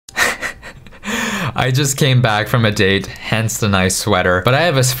I just came back from a date, hence the nice sweater. But I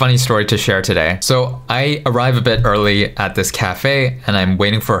have a funny story to share today. So I arrive a bit early at this cafe and I'm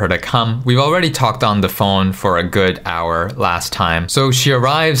waiting for her to come. We've already talked on the phone for a good hour last time. So she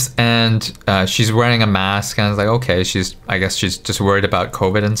arrives and she's wearing a mask and I was like, okay, I guess she's just worried about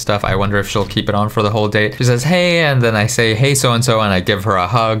COVID and stuff. I wonder if she'll keep it on for the whole date. She says, hey, and then I say, hey, so-and-so, and I give her a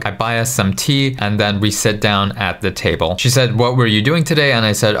hug. I buy us some tea and then we sit down at the table. She said, what were you doing today? And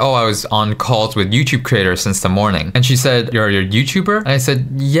I said, oh, I was on calls with YouTube creators since the morning. And she said, you're a YouTuber? And I said,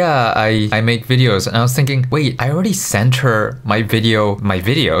 yeah, I make videos. And I was thinking, wait, I already sent her my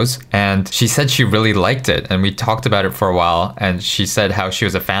videos, and she said she really liked it. And we talked about it for a while, and she said how she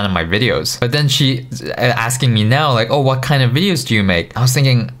was a fan of my videos. But then she asking me now, like, oh, what kind of videos do you make? I was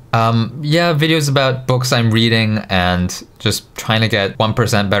thinking, yeah, videos about books I'm reading and just trying to get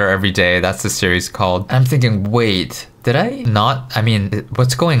 1% better every day. That's the series called. And I'm thinking, wait, did I not? I mean,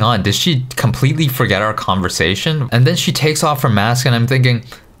 what's going on? Did she completely forget our conversation? And then she takes off her mask and I'm thinking,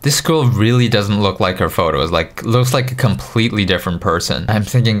 this girl really doesn't look like her photos, like looks like a completely different person. I'm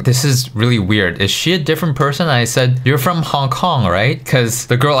thinking, this is really weird. Is she a different person? I said, you're from Hong Kong, right? Because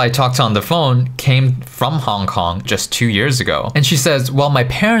the girl I talked to on the phone came from Hong Kong just 2 years ago. And she says, well, my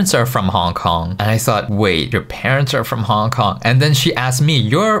parents are from Hong Kong. And I thought, wait, your parents are from Hong Kong? And then she asked me,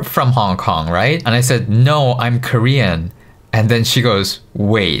 you're from Hong Kong, right? And I said, no, I'm Korean. And then she goes,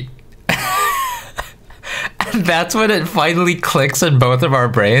 wait. That's when it finally clicks in both of our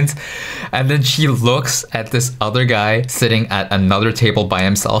brains. And then she looks at this other guy sitting at another table by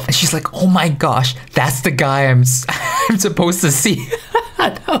himself. And she's like, oh my gosh, that's the guy I'm supposed to see.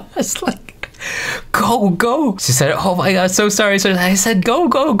 And I was like, go. She said, oh my god, so sorry. So I said, go.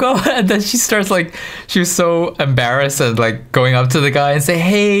 And then she starts like, she was so embarrassed and like going up to the guy and say,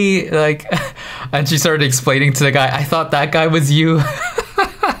 hey, like, and she started explaining to the guy, I thought that guy was you.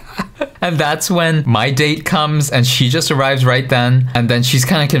 And that's when my date comes and she just arrives right then. And then she's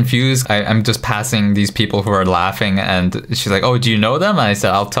kind of confused. I'm just passing these people who are laughing and she's like, oh, do you know them? And I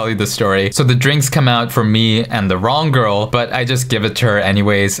said, I'll tell you the story. So the drinks come out for me and the wrong girl, but I just give it to her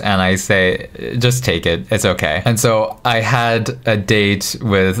anyways. And I say, just take it. It's okay. And so I had a date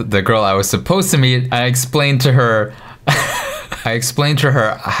with the girl I was supposed to meet. I explained to her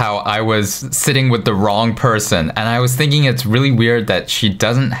how I was sitting with the wrong person, and I was thinking it's really weird that she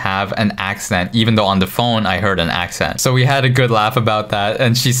doesn't have an accent, even though on the phone I heard an accent. So we had a good laugh about that,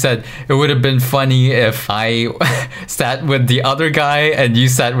 and she said it would have been funny if I sat with the other guy and you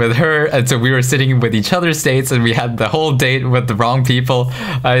sat with her, and so we were sitting with each other's dates and we had the whole date with the wrong people.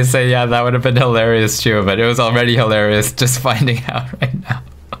 I say, yeah, that would have been hilarious too, but it was already hilarious just finding out right now.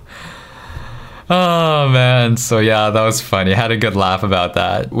 Oh man, so yeah, that was funny. I had a good laugh about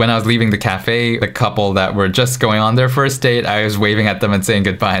that. When I was leaving the cafe, the couple that were just going on their first date, I was waving at them and saying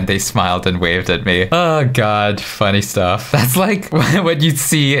goodbye and they smiled and waved at me. Oh god, funny stuff. That's like what you'd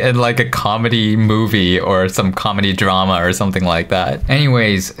see in like a comedy movie or some comedy drama or something like that.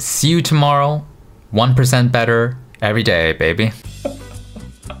 Anyways, see you tomorrow. 1% better every day, baby.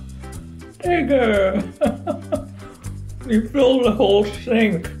 Tigger! You filled the whole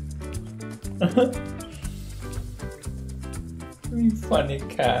sink. You funny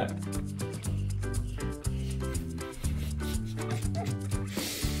cat.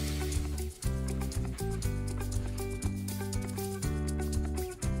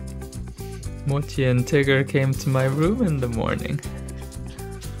 Mochi and Tigger came to my room in the morning.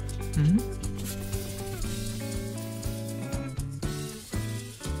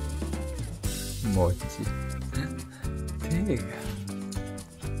 Mochi. Tigger.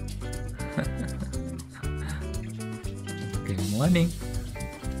 Good morning.